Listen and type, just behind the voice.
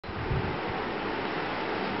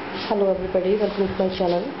Hello everybody, welcome to my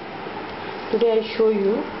channel. Today I show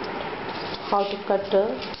you how to cut a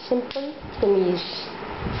simple kameez.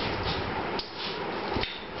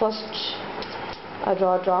 First I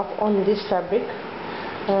draw a drop on this fabric.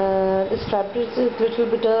 This fabric is a little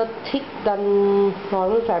bit thick than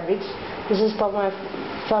normal fabrics. This is for my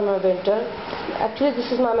winter. Actually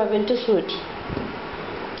this is my winter suit.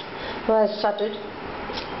 Now I started.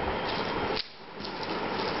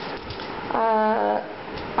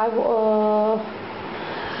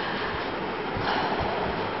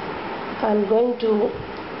 I'm going to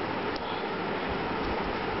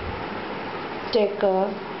take a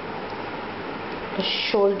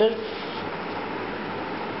shoulder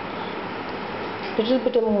little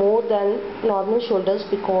bit more than normal shoulders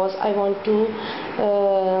because I want to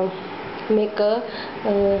make a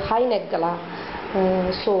high neck gala.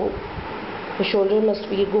 So the shoulder must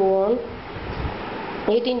be go on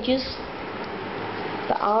 8 inches.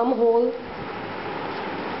 The armhole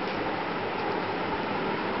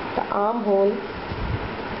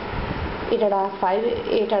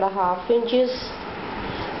 8.5 inches.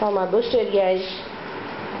 Now my bust area is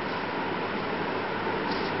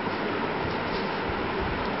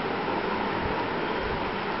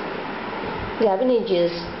 11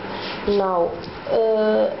 inches. Now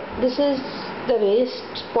this is the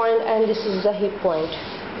waist point and this is the hip point.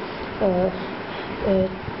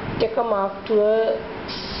 Take a mark to a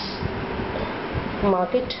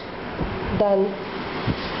mark it, then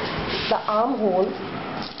the armhole,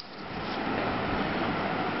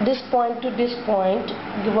 this point to this point,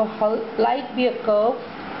 give a light be a curve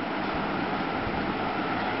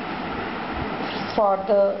for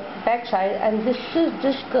the back side, and this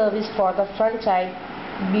curve is for the front side.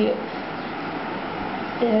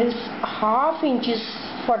 There is half inches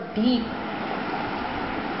for deep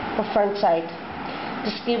for front side.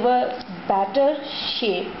 Just give a better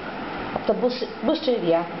shape of the bust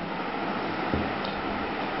area.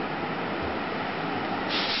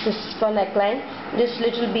 This is for neckline. This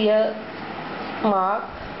little be a mark.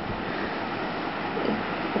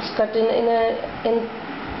 It's cut in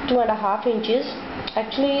 2.5 inches.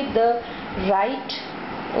 Actually the right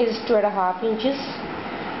is 2.5 inches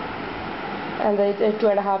and the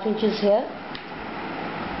 2.5 inches here.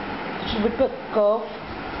 Little bit of curve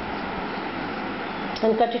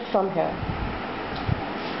and cut it from here.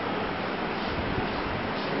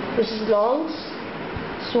 This is long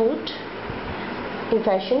suit in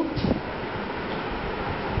fashion.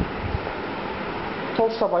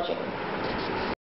 Thanks for watching.